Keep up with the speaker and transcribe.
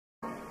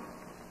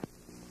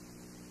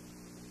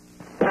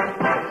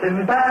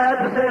Sinbad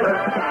the sailor,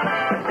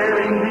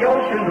 sailing the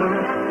ocean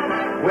blue,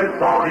 with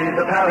Salty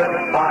the parrot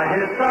by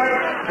his side,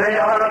 they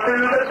are a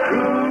fearless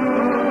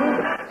crew.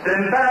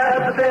 Sinbad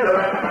the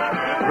sailor,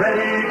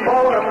 ready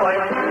for a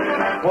fight,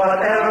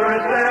 whatever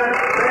is there,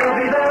 they'll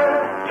be there,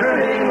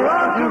 turning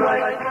round to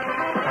right.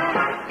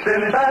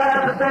 Sinbad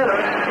the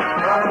sailor,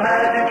 a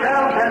magic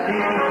count has he,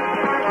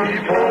 he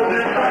pulls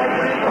his sight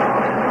with a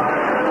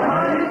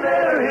mighty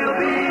sailor he'll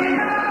be,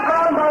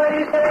 a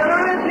mighty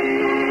sailor is he.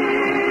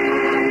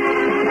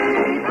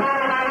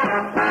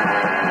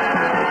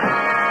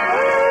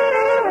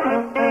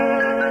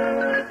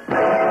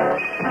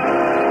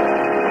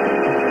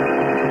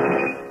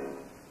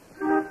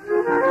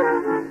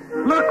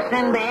 Look,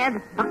 Sinbad,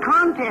 a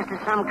contest of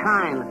some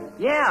kind.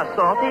 Yeah,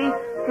 Salty.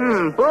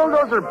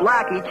 Bulldozer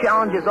Blackie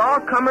challenges all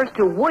comers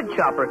to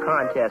woodchopper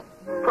contest.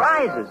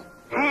 Prizes.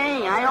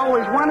 Hey, I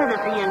always wanted to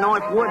see a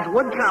North Woods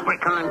woodchopper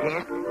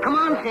contest. Come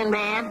on,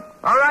 Sinbad.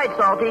 All right,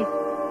 Salty.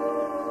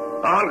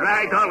 All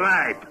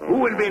right. Who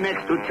will be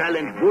next to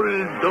challenge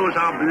Bulldozer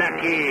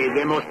Blackie,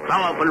 the most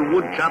powerful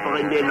woodchopper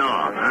in the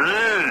North?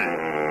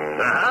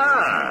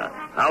 Aha!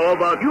 How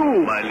about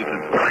you, my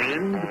little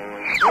friend?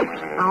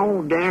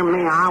 Oh, dear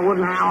me, I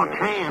wouldn't have a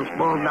chance,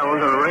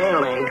 Bulldozer,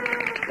 really.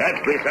 That's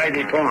beside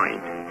the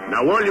point.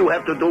 Now all you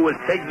have to do is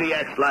take the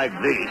axe like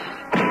this.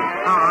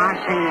 Oh, I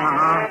see,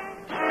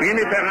 Spin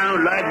it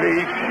around like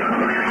this.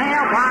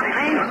 Help, I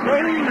can't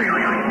see.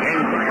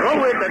 And throw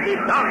it at the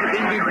target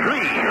in the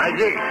tree, like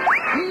this.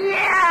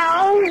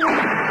 Yeah!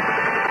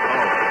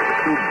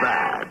 Too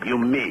bad. You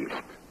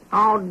missed.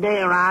 Oh,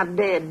 dear, I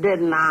did,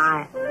 didn't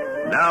I?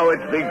 Now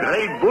it's the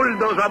great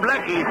Bulldozer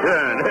Blackie's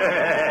turn.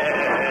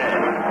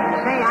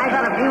 Say, I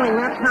got a feeling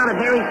that's not a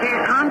very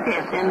fair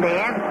contest,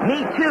 Sinbad.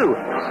 Me too.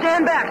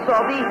 Stand back,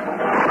 Salty.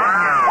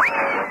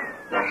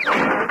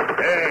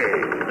 Hey,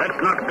 that's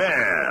not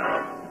fair.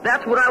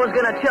 That's what I was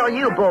going to tell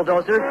you,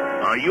 Bulldozer.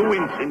 Are you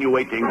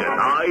insinuating that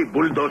I,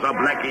 Bulldozer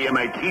Blackie, am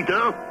a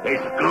cheater? A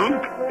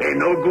skunk? A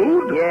no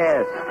good?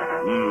 Yes.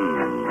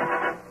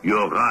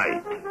 You're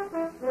right.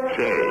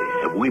 Say,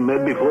 have we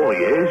met before,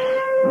 yes?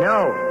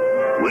 No.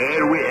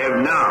 Well, we have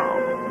now.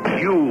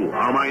 You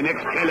are my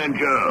next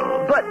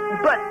challenger. But...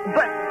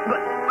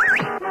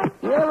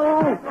 You!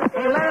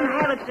 Hey, let him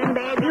have it,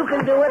 Sinbad. You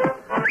can do it.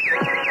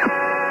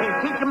 Hey,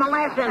 teach him a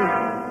lesson.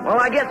 Well,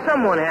 I guess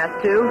someone has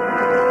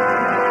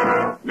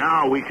to.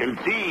 Now we shall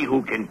see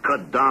who can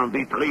cut down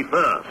the tree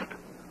first.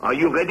 Are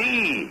you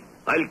ready?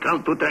 I'll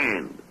count to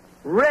 10.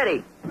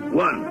 Ready. 1,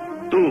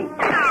 2, 3,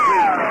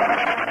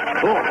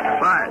 4,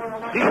 5,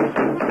 6,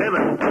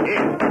 7,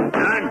 8,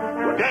 9,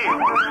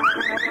 10.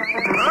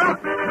 Huh?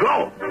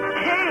 Go.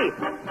 Hey,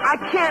 I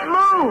can't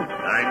move.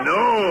 I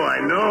know.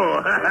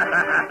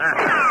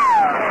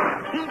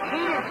 He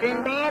cheated,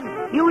 Sinbad.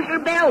 Use your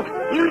belt.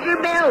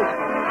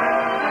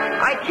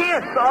 I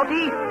can't,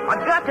 Salty.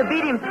 I've got to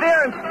beat him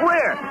fair and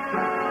square.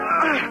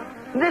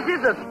 This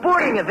is a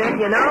sporting event,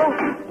 you know.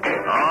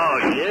 Oh,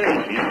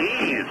 yes, it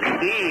is.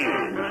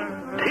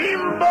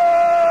 Timber!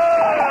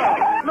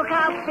 Look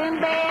out,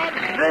 Sinbad.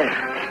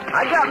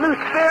 I got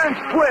loose fair and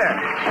square.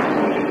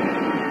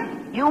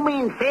 You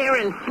mean fair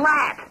and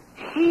flat.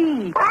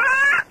 Gee.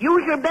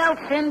 Use your belt,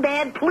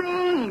 Sinbad,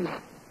 please.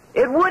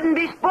 It wouldn't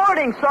be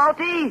sporting,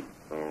 Salty.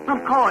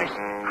 Of course.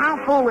 How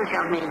foolish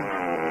of me.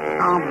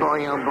 Oh, boy.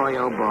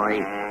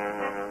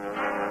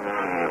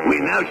 We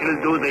now shall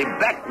do the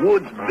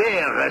backwoods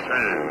bear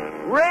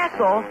wrestle.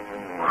 Wrestle?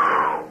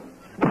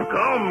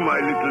 Come, my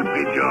little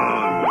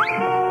pigeon.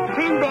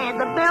 Sinbad,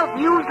 the belt.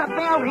 Use the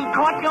belt. He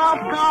caught you off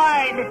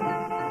guard.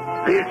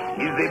 This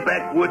is the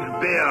backwoods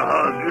bear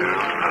hug.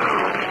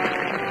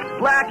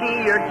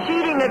 Blackie, you're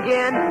cheating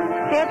again.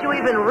 Can't you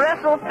even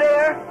wrestle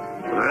fair?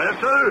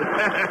 Wrestle?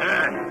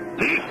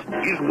 This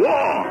is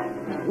war.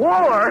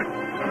 War?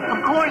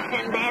 Of course,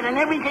 Sinbad, and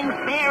everything's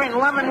fair in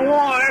love and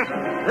war.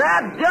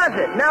 That does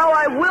it. Now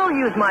I will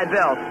use my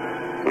belt.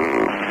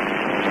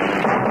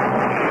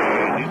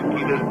 This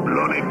kid has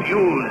blown a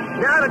fuse.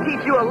 Now to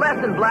teach you a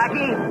lesson,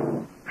 Blackie.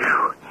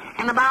 Whew.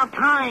 And about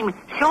time.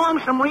 Show him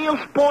some real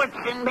sports,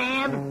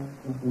 Sinbad.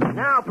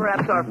 Now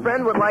perhaps our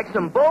friend would like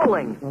some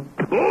bowling.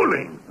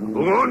 Bowling?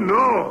 Oh,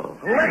 no.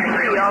 Let's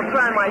see. I'll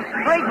try my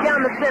straight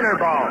down the center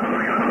ball.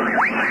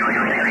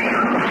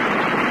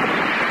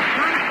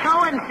 Nice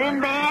going,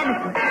 Sinbad.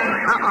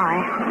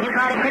 Uh-oh. You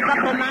gotta pick up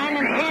the 9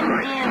 and 10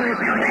 pins.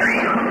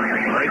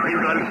 I think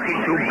I'll stick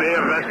to bear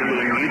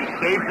wrestling. It's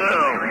safer.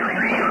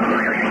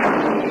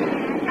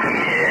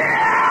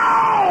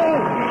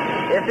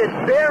 If it's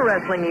bear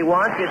wrestling he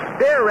wants, it's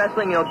bear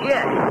wrestling you'll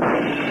get.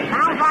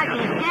 Sounds like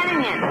he's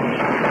getting it.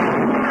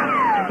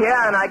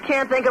 Yeah, and I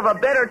can't think of a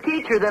better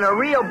teacher than a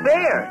real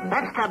bear.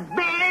 That's the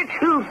bare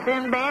truth,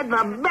 Sinbad.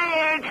 The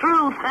bare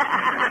truth.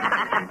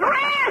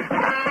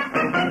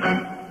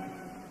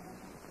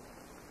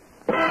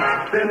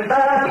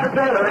 Sinbad the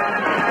sailor,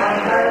 on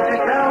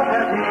magic count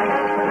has he.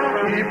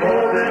 He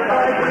pulls his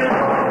pipe with a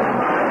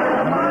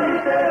mighty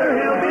sailor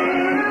he'll be.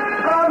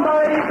 A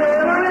mighty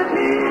sailor is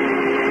he.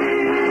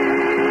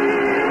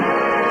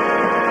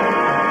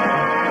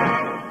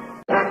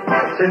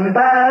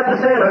 Sinbad the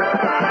sailor,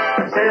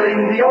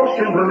 sailing the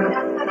ocean blue,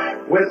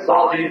 with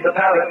Salty the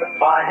parrot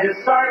by his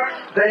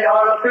side, they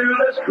are a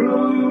fearless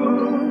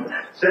crew.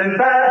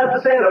 Sinbad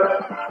the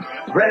sailor,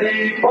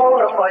 ready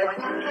for a fight,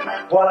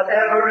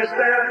 whatever is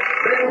there,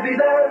 they'll be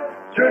there,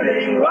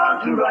 turning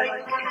wrong to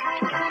right.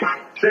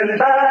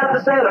 Sinbad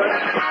the sailor,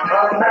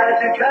 a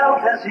magic belt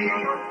has he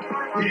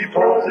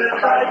pulls it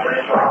tight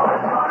with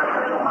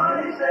a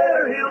mighty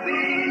sailor he'll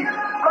be,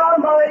 a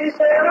mighty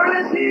sailor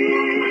is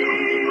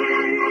he.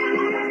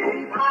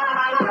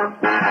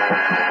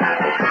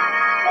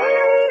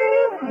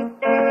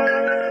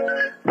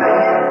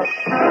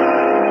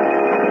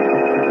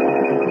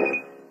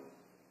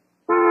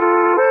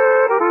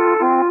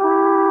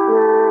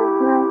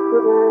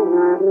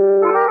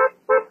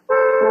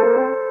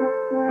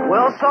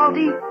 Well,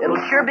 Salty,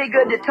 it'll sure be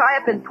good to tie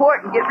up in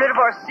port and get rid of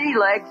our sea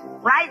legs.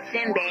 Right,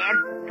 Sinbad.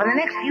 For the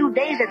next few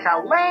days, it's a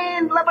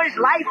landlubber's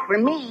life for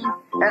me.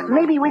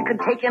 Maybe we could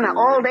take in an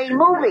all-day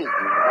movie.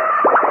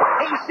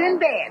 Hey,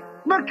 Sinbad,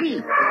 looky.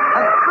 A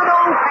good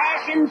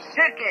old-fashioned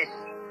circus.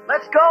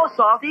 Let's go,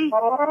 Salty.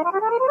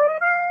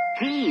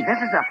 Gee, this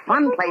is a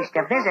fun place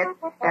to visit,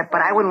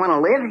 but I wouldn't want to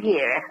live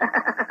here.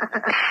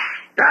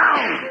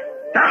 Down!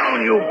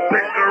 Down, you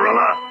big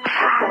gorilla!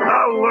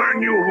 I'll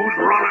learn you who's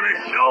running the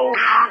show.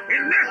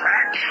 In this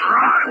act,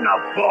 I'm the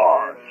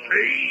boss,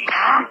 see?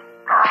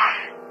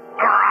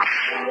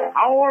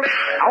 Hold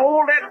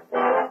it.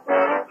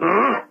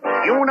 Huh?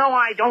 You know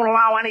I don't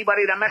allow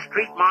anybody to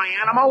mistreat my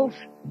animals.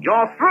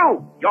 You're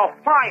through. You're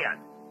fired.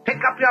 Pick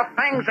up your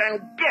things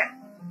and get.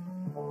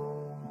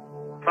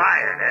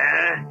 Fired,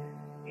 eh?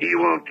 He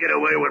won't get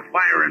away with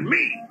firing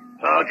me.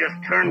 I'll just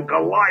turn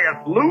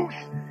Goliath loose,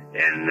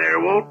 and there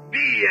won't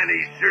be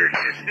any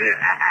circus.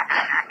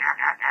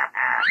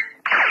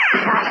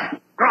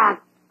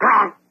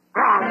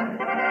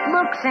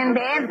 Look,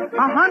 Sinbad,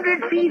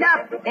 100 feet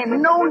up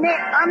and no net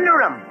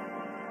under 'em.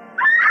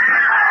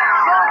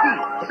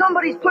 Salty,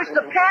 somebody's pushed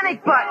the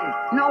panic button.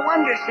 No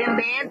wonder,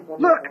 Sinbad.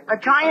 Look, a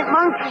giant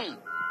monkey.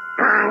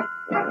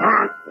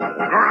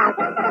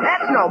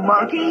 That's no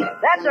monkey.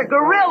 That's a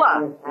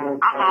gorilla.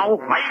 Uh-oh.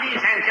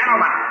 Ladies and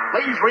gentlemen,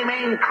 please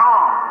remain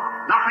calm.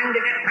 Nothing to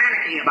get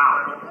panicky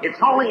about. It's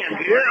only a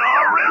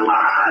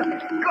gorilla.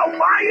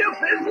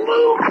 Goliath is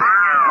loose!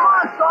 Come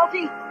on,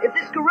 Salty. If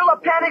this gorilla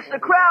panics the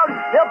crowd,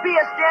 there'll be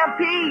a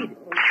stampede.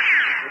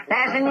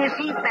 Fasten your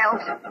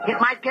seatbelts. It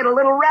might get a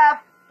little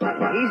rough.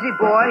 Easy,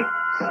 boy.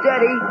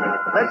 Steady.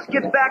 Let's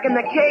get back in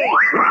the cage.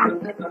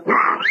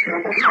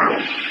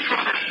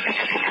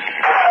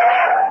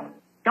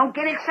 Don't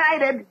get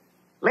excited.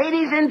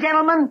 Ladies and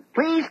gentlemen,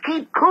 please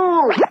keep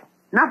cool.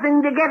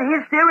 Nothing to get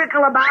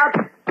hysterical about.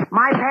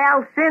 My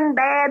pal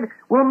Sinbad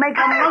will make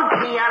a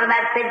monkey out of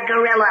that big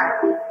gorilla.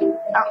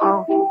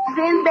 Uh-oh.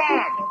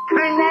 Sinbad,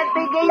 turn that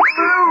big ape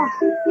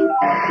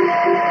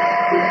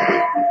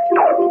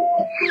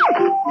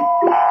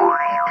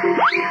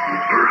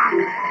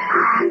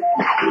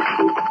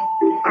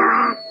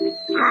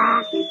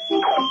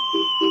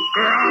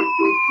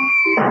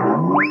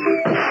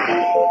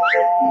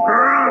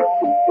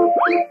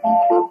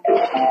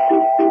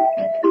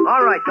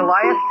All right,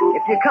 Goliath.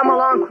 If you come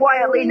along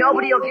quietly,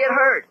 nobody'll get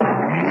hurt.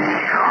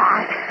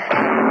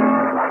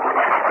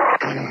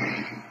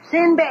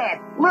 Sinbad,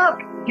 look,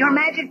 your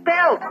magic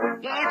belt.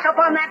 It's up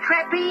on that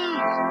trapeze.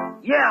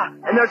 Yeah,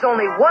 and there's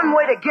only one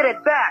way to get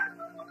it back.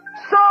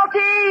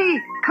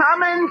 Salty!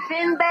 Coming,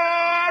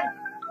 Sinbad.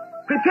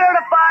 Prepare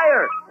to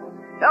fire.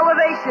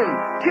 Elevation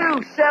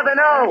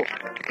 270.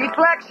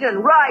 Deflection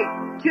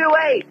right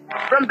 28.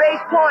 From base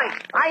point.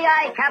 Aye,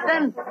 aye,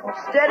 Captain.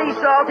 Steady,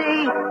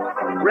 Salty.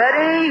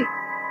 Ready?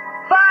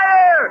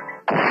 Fire!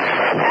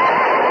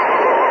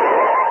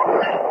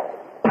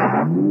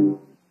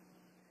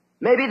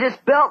 Maybe this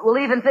belt will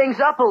even things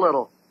up a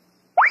little.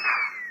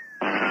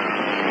 Now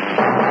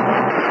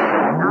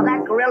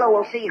that gorilla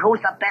will see who's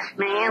the best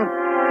man.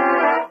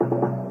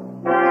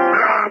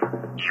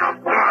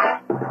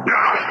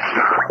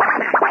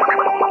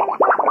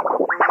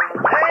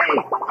 Hey,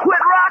 quit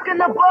rocking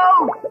the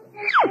boat!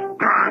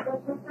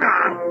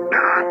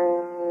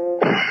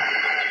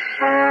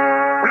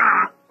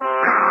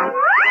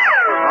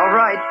 All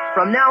right,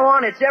 from now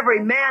on it's every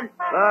man,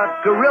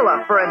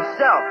 gorilla for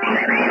himself.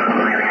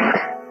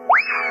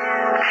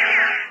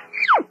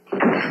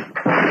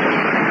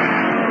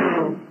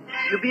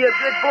 You be a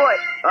good boy.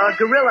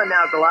 Gorilla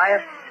now,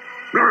 Goliath.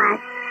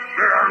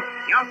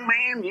 Young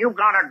man, you've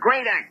got a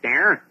great act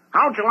there.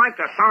 How'd you like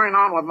to sign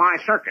on with my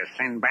circus,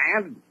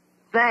 Sinbad?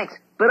 Thanks,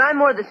 but I'm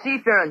more the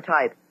seafaring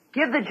type.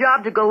 Give the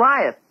job to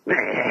Goliath.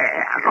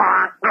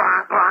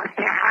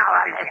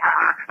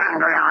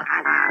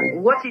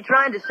 What's he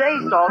trying to say,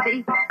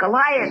 Salty?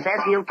 Goliath says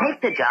he'll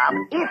take the job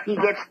if he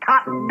gets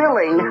top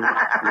billing.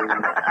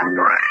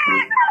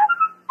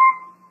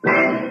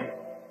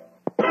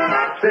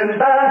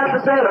 Sinbad the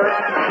sailor, a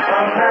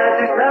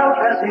magic belt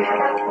has he.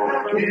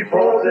 He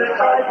pulls it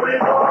tight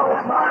with all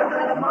his might,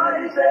 and a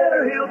mighty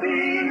sailor he'll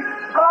be. A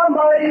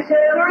mighty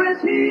sailor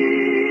is he.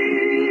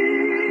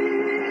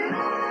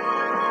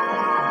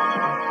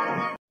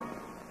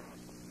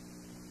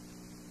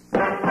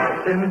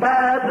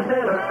 Sinbad the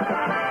sailor,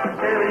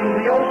 sailing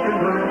the ocean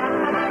blue,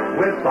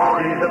 with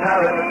Salty the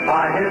parrot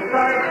by his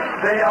side,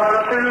 they are a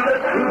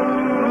fearless crew.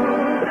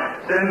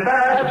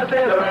 Sinbad the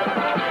sailor,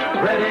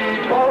 ready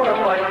for a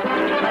fight,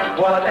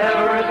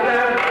 whatever is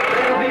there,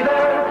 they'll be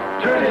there,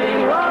 turning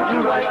wrong to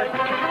right.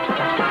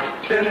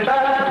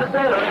 Sinbad the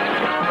sailor,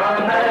 from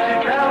magic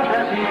town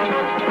has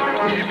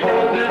he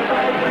pulls his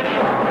flag with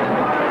song.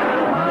 A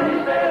mighty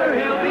sailor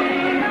he'll be,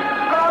 a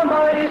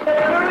mighty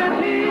sailor is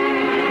he.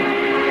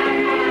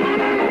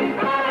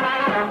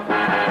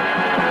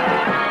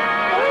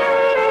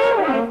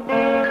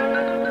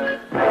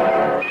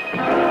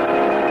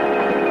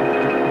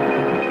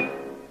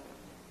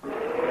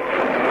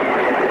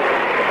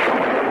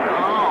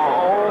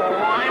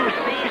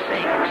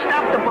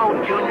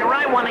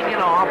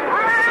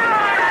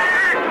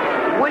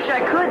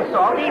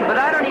 Salty, but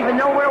I don't even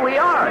know where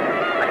we are.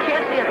 I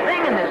can't see a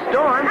thing in this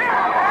storm.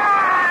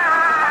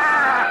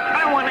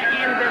 I want to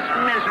end this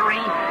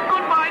misery.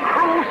 Goodbye,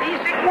 cruel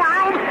seasick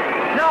world.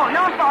 No,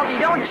 Salty,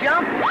 don't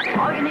jump.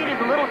 All you need is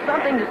a little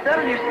something to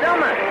settle your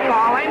stomach.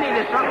 All I need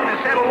is something to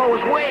settle those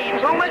waves.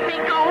 So let me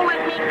go,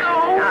 let me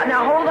go.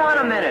 Now, hold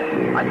on a minute.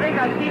 I think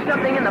I see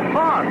something in the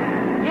fog.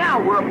 Yeah,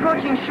 we're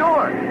approaching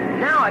shore.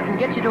 Now I can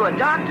get you to a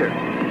doctor.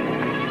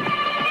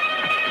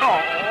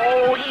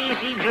 Oh,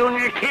 easy,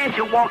 Junior. Can't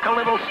you walk a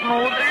little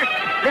smoother?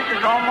 This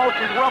is almost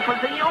as rough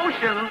as the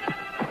ocean.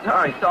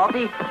 Sorry,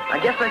 Salty. I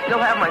guess I still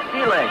have my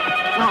sea legs.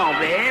 Oh,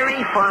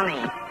 very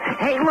funny.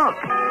 Hey, look,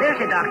 there's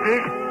a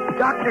doctor.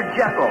 Dr.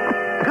 Jekyll.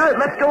 Good,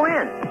 let's go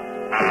in.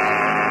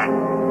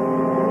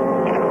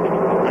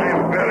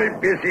 I'm very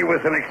busy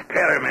with an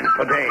experiment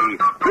today.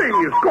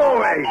 Please, go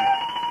away.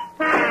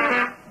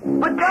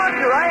 But,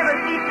 Doctor, I have a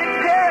seasick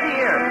parrot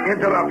here.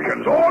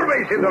 Interruptions,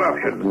 always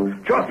interruptions.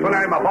 Just when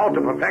I'm about to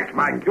perfect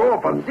my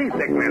cure for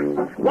seasickness,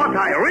 what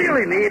I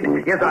really need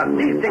is a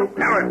seasick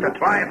parrot to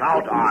try it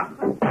out on.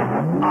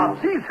 A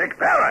seasick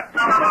parrot?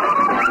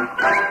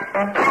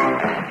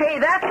 Hey,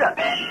 that's a...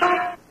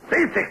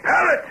 Seasick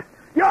parrot?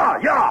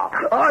 Yeah.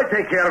 I'll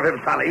take care of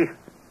him, Sonny.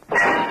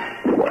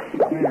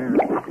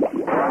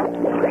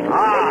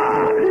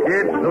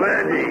 It's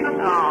ready.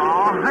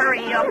 Oh,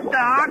 hurry up,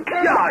 Doc.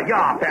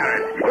 Yeah,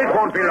 parrot. It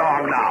won't be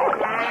long now.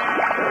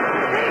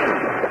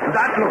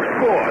 That looks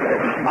good.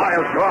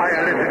 I'll try a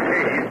little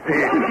taste.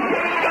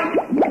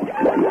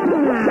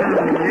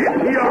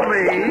 It's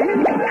yummy.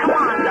 Come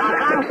on, Doc.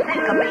 I'm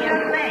sick of being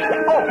sick.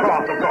 Of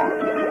course.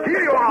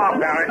 Here you are,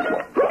 parrot.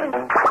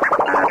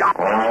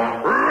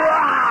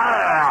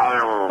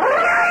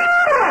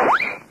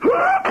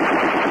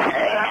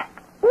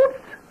 Oops.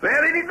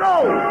 Where did he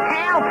go?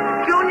 Help!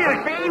 Junior,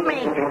 save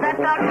me! That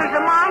doctor's a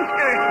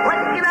monster!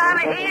 Let's get out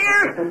of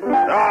here!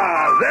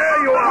 There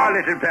you are,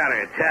 little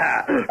parrot.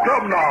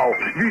 Come now,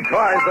 we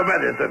try the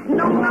medicine.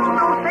 No,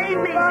 save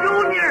me,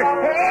 Junior!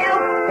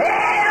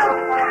 Help!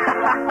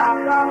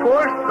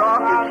 Poor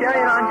Salt, you're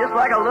carrying on just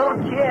like a little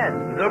kid.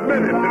 The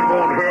medicine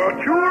won't hurt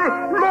you.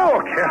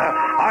 Look,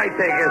 I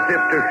take a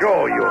sip to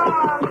show you.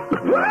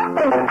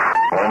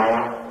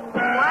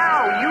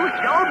 Wow, you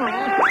showed me.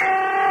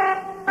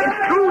 It's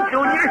true,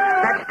 Junior.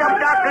 That stuff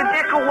Dr.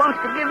 Jekyll wants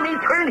to give me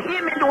turned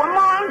him into a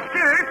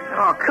monster.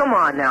 Oh, come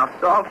on now,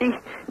 Salty.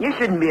 You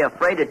shouldn't be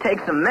afraid to take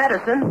some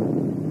medicine.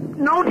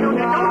 No,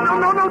 Junior,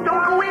 no,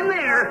 don't go in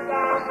there.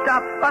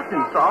 Stop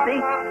fussing, Salty.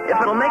 If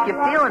it'll make you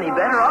feel any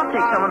better, I'll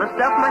take some of the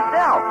stuff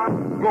myself.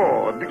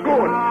 Good.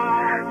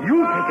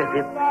 You take a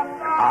sip, I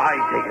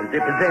take a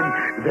sip, and then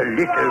the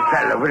little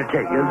fella will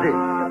take a sip.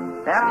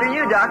 After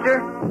you,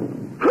 Doctor.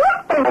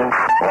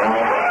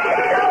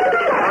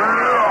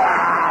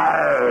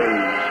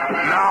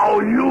 Now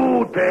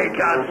you take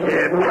a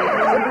sip. The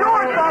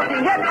door, Salty!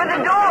 Head for the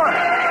door!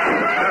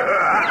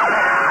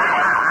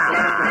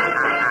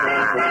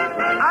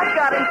 I've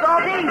got him,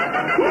 Salty!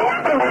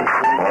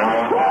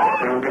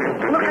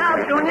 Look out,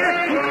 Junior.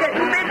 He's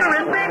getting bigger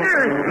and bigger.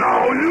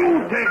 Now you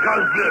take a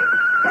sip.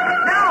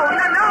 No!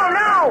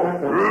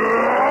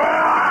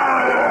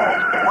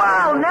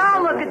 Wow, now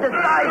look at the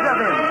size of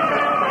him!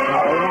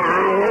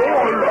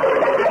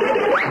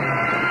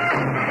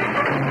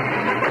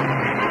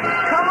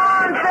 Come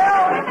on,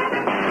 Phil!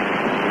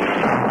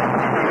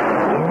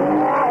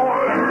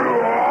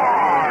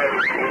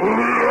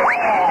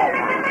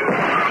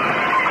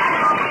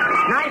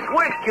 Nice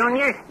work,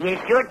 Junior. You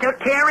sure took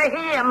care of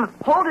him.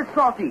 Hold it,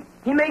 Salty.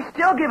 He may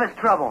still give us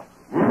trouble.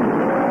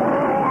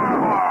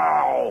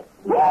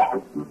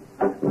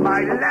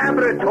 My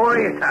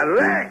laboratory is a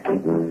wreck.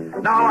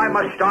 Now I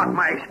must start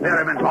my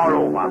experiment all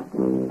over.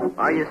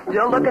 Are you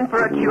still looking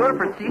for a cure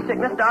for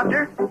seasickness,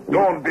 Doctor?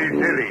 Don't be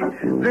silly.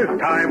 This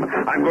time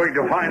I'm going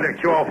to find a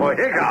cure for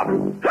hiccup.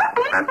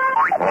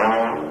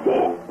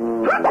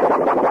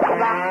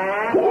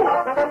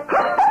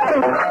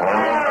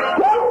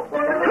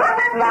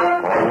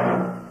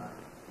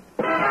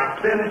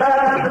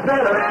 Sinbad the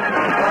sailor,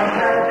 from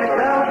magic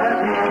town has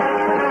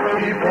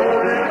he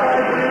pulled his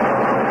eyes with a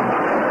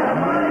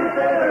mighty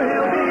sailor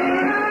he'll be,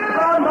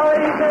 a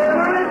mighty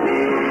sailor is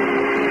he.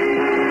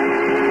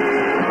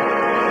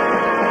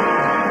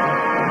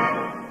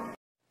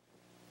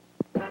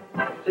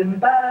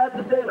 Sinbad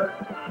the sailor,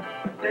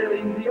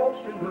 sailing the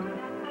ocean blue,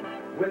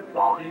 with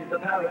Salty the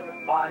parrot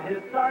by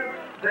his side,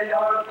 they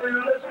are a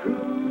fearless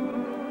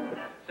crew.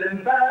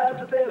 Sinbad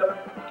the sailor,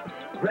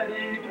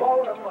 ready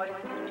for a fight.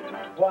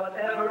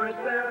 Whatever is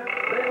there,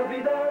 they'll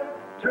be there,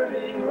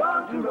 turning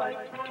round to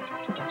right.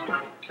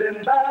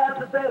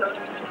 Sinbad the sailor,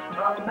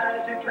 a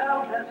magic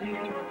now has he.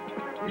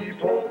 He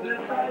pulls his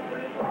knife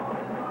with all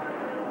his might.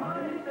 A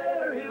mighty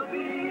sailor he'll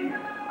be,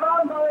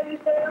 a mighty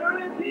sailor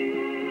is he.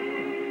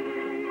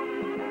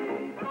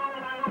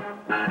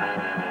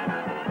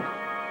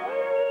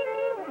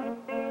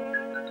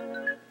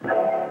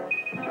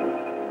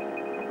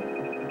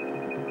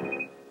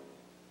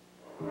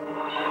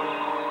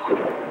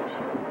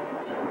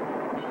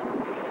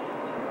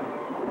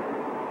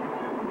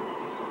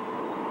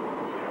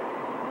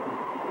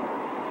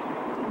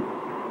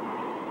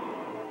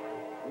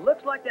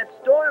 Looks like that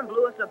storm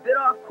blew us a bit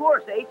off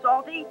course, eh,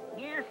 Salty?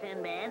 Yes,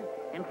 Sinbad.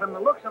 And from the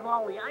looks of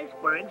all the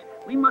icebergs,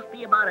 we must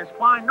be about as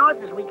far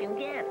north as we can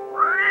get.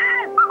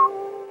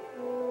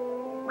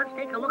 Let's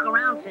take a look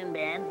around,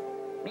 Sinbad.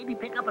 Maybe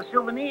pick up a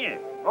souvenir.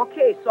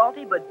 Okay,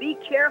 Salty, but be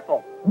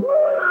careful.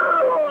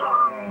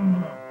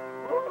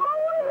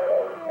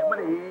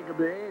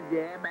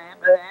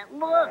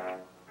 Look!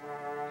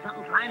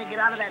 Something trying to get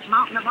out of that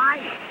mountain of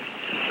ice.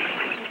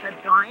 It's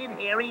a giant,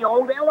 hairy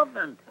old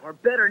elephant. Or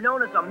better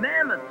known as a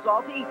mammoth,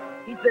 Salty.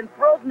 He's been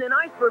frozen in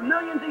ice for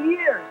millions of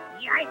years.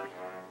 Yikes!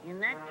 In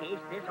that case,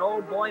 this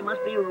old boy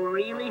must be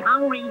really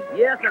hungry.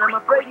 Yes, and I'm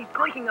afraid he's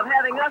thinking of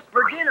having us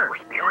for dinner,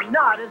 and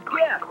not as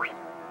guests.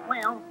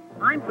 Well,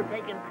 I'm for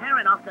taking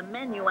Parrot off the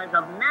menu as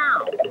of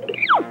now.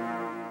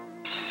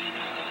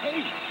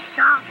 Hey,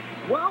 stop!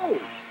 Whoa!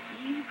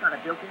 He's got a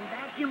built-in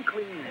vacuum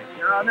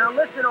cleaner. Now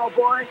listen, old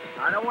boy.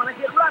 I don't want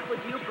to get rough with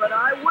you, but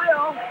I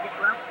will.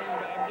 Get rough,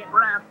 Sinbad, get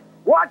rough.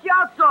 Watch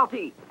out,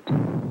 Salty!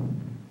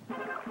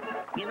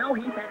 You know,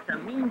 he packs a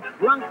mean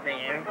trunk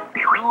there.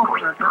 Oh,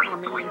 for a couple of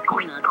million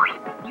peanuts.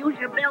 Use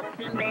your belt,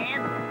 Sinbad.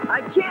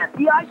 I can't.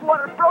 The ice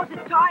water froze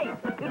it tight.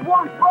 It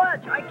won't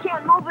budge. I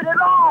can't move it at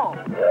all.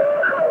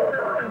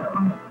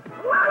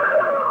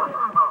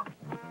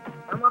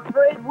 I'm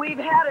afraid we've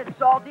had it,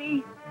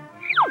 Salty.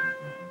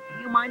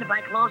 Do you mind if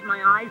I close my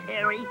eyes,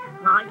 Harry?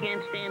 I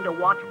can't stand to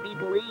watch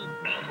people eat.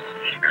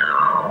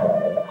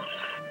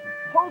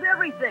 Hold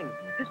everything.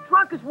 This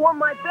trunk has worn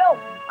my belt.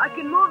 I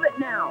can move it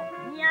now.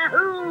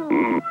 Yahoo!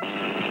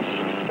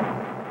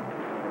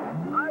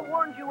 I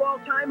warned you,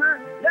 old-timer.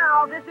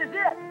 Now this is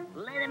it.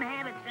 Let him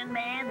have it,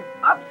 Sinbad.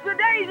 Ups the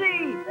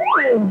daisy!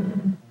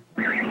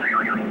 Who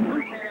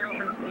said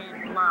elephants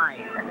can't fly?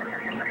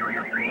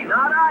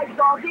 Not I,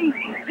 Salty.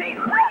 Take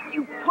that,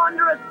 you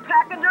ponderous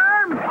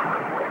pachyderm!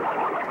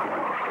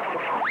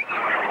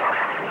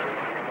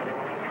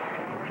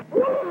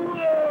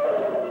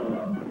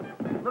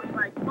 Looks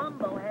like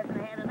Bumbo hasn't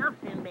had enough,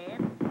 Sinbad.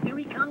 Here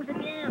he comes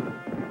again.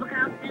 Look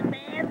out,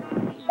 Sinbad.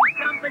 He's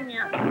jumping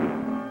you.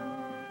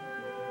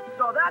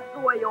 So that's the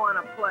way you want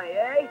to play,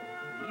 eh?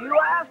 You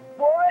asked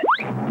for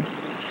it?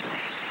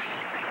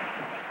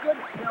 Good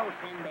show,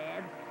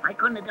 Sinbad. I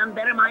couldn't have done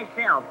better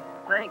myself.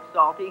 Thanks,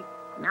 Salty.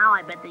 Now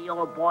I bet the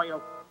old boy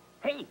will...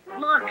 Hey,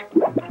 look!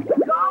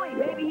 Golly,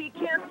 maybe he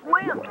can't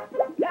swim.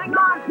 Hang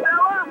on,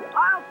 fella.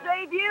 I'll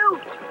save you.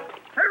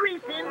 Hurry,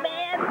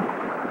 Sinbad!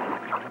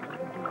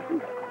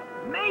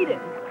 Made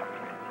it.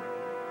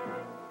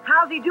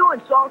 How's he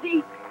doing,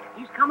 Salty?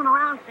 He's coming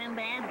around,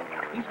 Sinbad.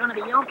 He's going to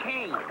be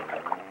okay.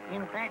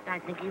 In fact, I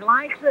think he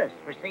likes us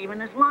for saving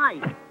his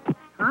life.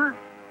 Huh?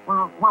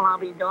 Well, I'll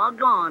be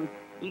doggone.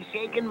 He's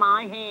shaking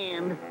my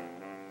hand.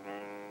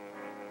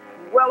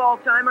 Well,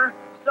 old-timer,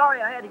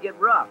 sorry I had to get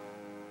rough.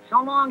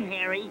 So long,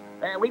 Harry.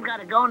 We've got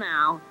to go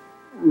now.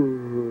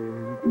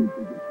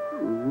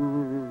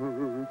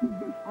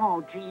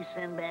 Oh, gee,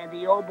 Sinbad,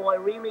 the old boy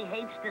really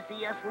hates to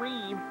see us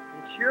leave.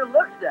 It sure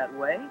looks that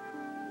way.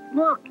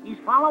 Look, he's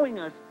following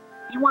us.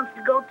 He wants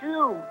to go,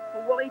 too.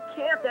 Well, he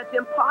can't. That's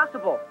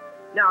impossible.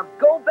 Now,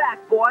 go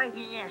back, boy.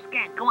 Yeah,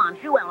 scat, go on.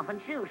 Shoo,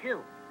 elephant, shoo,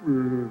 shoo.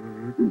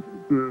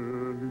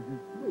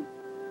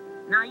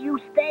 Now you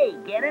stay,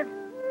 get it?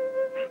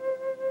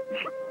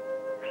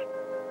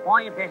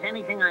 Boy, if there's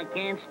anything I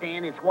can't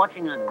stand, it's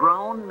watching a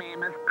grown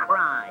mammoth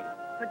cry.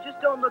 But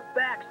just don't look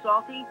back,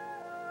 Salty.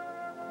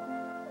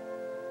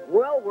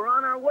 Well, we're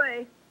on our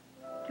way.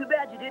 Too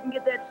bad you didn't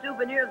get that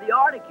souvenir of the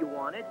Arctic you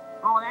wanted.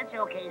 Oh, that's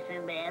okay,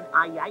 Sinbad.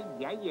 Ay,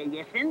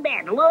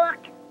 Sinbad,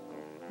 look!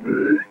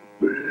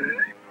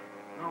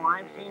 Oh,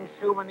 I've seen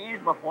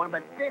souvenirs before,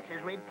 but this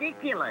is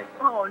ridiculous.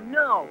 Oh,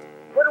 no.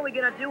 What are we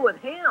going to do with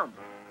him?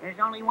 There's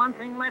only one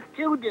thing left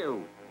to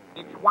do.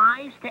 It's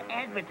wise to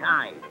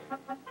advertise.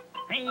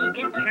 Hey,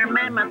 get your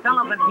mammoth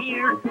elephant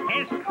here.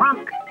 His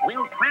trunk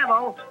will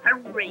travel.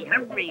 Hurry,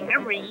 hurry,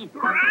 hurry.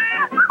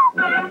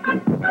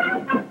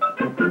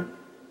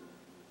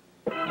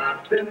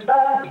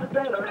 Sinbad the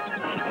sailor, a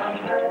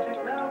magic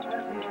now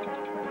has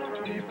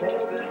he. He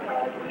pulled his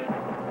knife with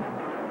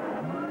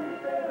a mighty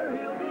sailor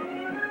he'll be,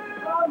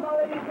 a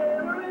mighty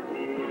sailor is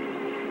he.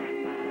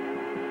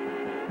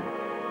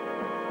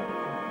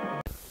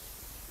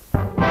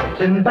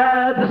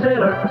 Sinbad the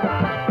sailor,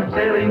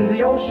 sailing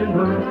the ocean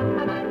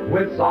blue,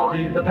 with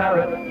Salty the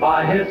parrot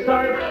by his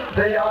side.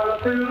 They are a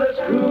fearless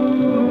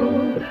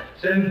crew.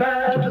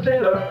 Sinbad the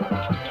sailor,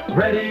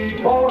 ready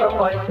for a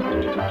fight.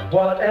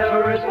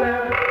 Whatever is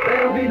fair,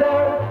 they'll be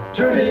there,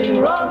 turning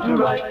wrong to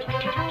right.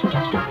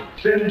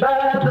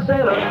 Sinbad the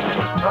sailor,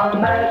 a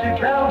magic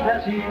belt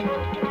has he.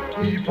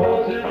 He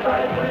pulls it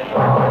tight with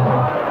all his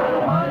heart. A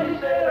mighty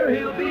sailor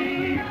he'll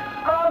be,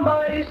 a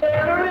mighty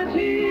sailor is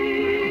he.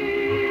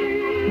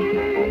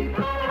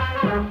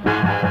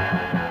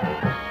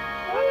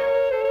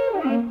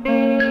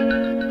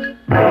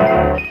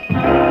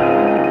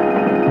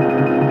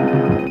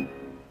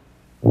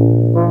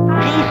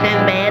 Gee,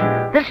 Sinbad,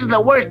 this is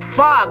the worst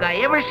fog I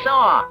ever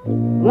saw.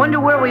 Wonder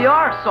where we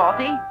are,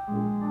 Salty.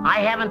 I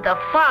haven't the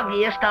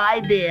foggiest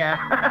idea.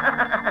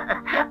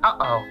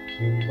 Uh-oh.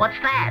 What's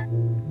that?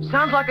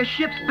 Sounds like a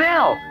ship's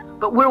bell,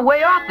 but we're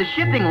way off the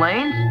shipping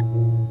lanes.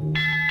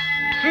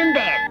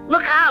 Sinbad,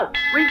 look out!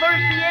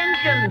 Reverse the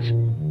engines!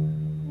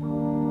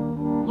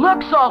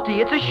 Look,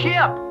 Salty, it's a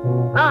ship.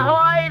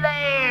 Ahoy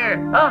there!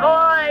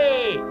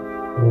 Ahoy!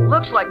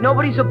 Looks like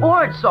nobody's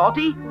aboard,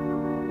 Salty.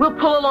 We'll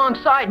pull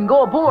alongside and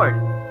go aboard.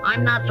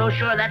 I'm not so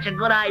sure that's a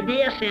good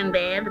idea,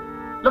 Sinbad.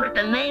 Look at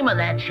the name of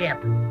that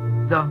ship.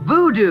 The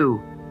Voodoo.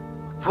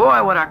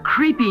 Boy, what a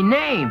creepy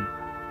name.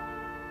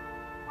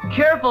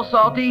 Careful,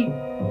 Salty.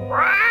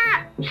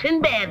 Ah!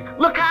 Sinbad,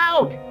 look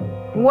out!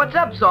 What's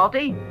up,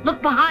 Salty?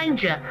 Look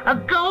behind you, a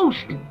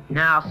ghost!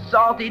 Now,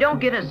 Salty, don't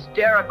get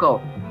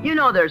hysterical. You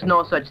know there's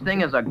no such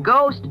thing as a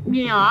ghost.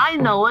 Yeah, I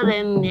know it,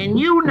 and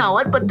you know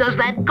it, but does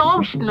that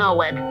ghost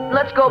know it?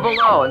 Let's go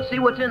below and see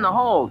what's in the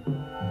hold.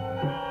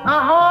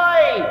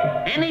 Ahoy!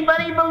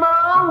 Anybody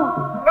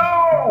below?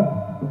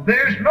 No!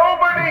 There's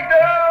nobody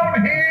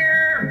down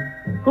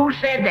here! Who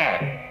said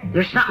that?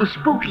 There's something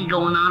spooky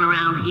going on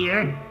around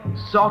here.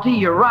 Salty,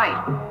 you're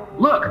right.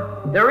 Look,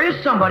 there is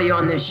somebody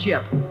on this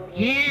ship.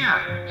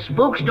 Yeah,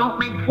 spooks don't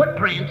make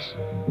footprints.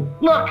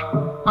 Look,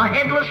 a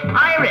headless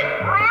pirate.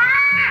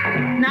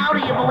 Now do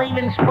you believe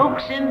in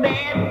spooks,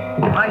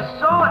 Sinbad? I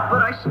saw it,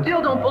 but I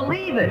still don't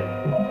believe it.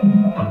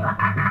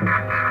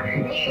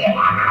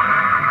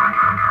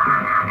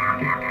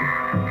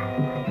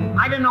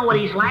 I don't know what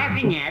he's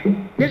laughing at.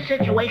 This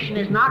situation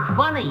is not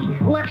funny.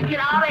 Let's get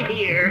out of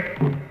here.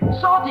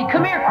 Salty,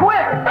 come here,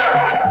 quick!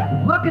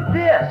 Look at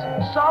this.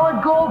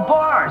 Solid gold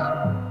bars.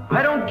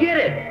 I don't get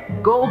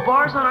it. Gold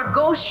bars on a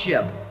ghost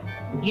ship.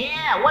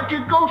 Yeah, what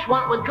do ghosts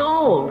want with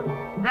gold?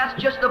 That's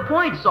just the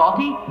point,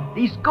 Salty.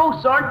 These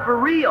ghosts aren't for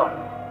real.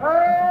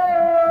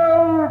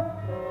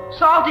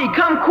 Salty,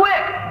 come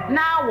quick!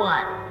 Now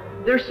what?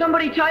 There's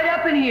somebody tied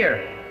up in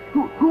here.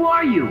 Who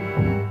are you?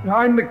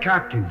 I'm the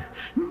captain.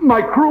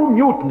 My crew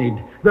mutinied.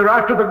 They're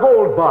after the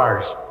gold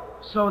bars.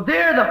 So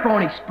they're the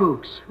phony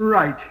spooks.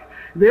 Right.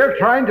 They're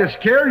trying to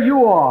scare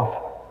you off.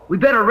 We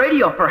better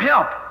radio for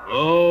help.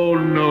 Oh,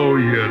 no,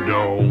 you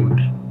don't.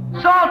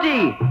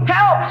 Salty!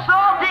 Help!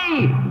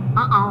 Salty!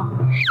 Uh-oh.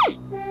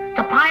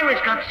 The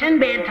pirates got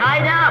Sinbad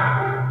tied up.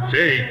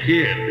 Say,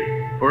 kid,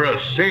 for a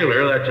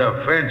sailor, that's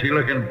a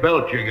fancy-looking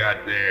belt you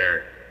got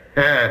there.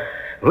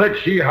 Let's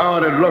see how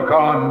it'd look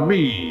on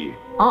me.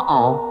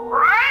 Uh-oh.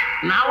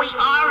 Now we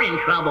are in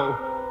trouble.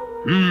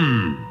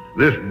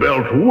 This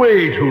belt's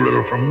way too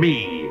little for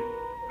me.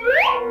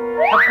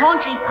 The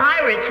paunchy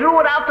pirate threw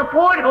it out the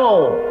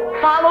porthole.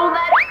 Follow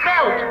that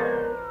belt.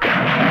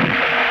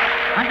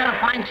 I gotta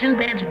find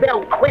Sinbad's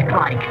belt quick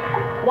like.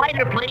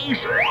 Wider, please.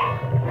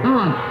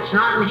 It's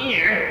not in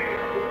here.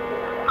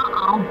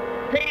 Uh-oh.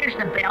 There's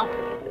the belt.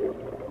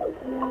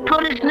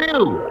 Good as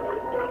new.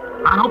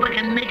 I hope I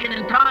can make it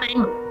in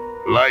time.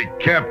 Like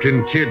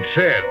Captain Kidd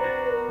said,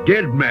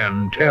 dead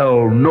men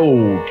tell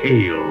no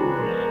tales.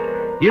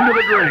 Into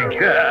the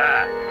drink.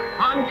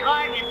 On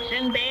target,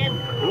 Sinbad.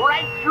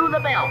 Right through the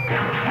belt.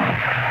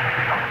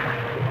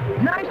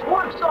 Nice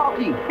work,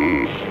 Salty.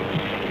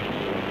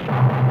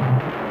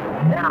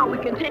 Now we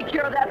can take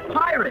care of that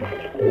pirate.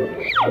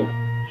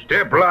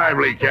 Step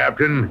lively,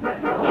 Captain.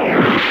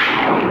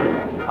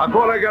 I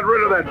thought I got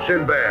rid of that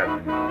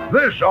Sinbad.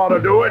 This ought to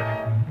do it.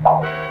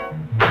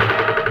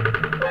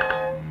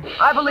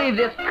 I believe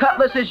this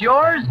cutlass is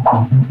yours.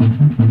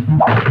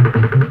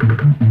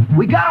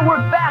 We gotta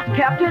work fast,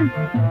 Captain.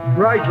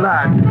 Right,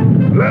 lad.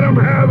 Let him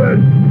have it.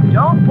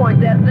 Don't point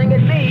that thing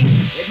at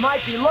me. It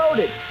might be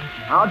loaded.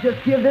 I'll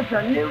just give this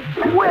a new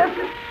twist.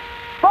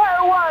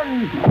 Fire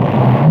one!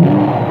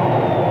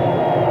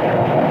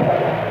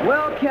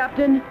 Well,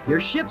 Captain,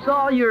 your ship's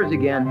all yours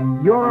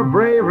again. You're a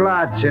brave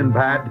lad,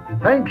 Sinbad.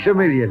 Thanks a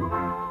million.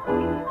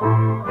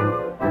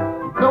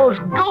 Those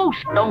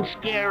ghosts don't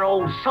scare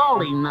old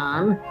Salty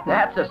none.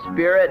 That's a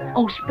spirit.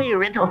 Oh,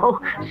 spirit. Oh,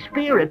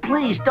 spirit,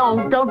 please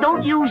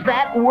don't use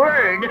that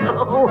word.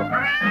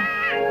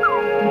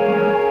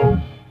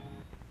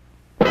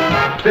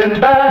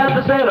 Sinbad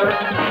the sailor, a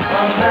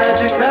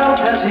magic belt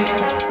has he.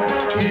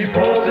 He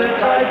pulls it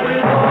tight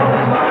with all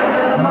his might.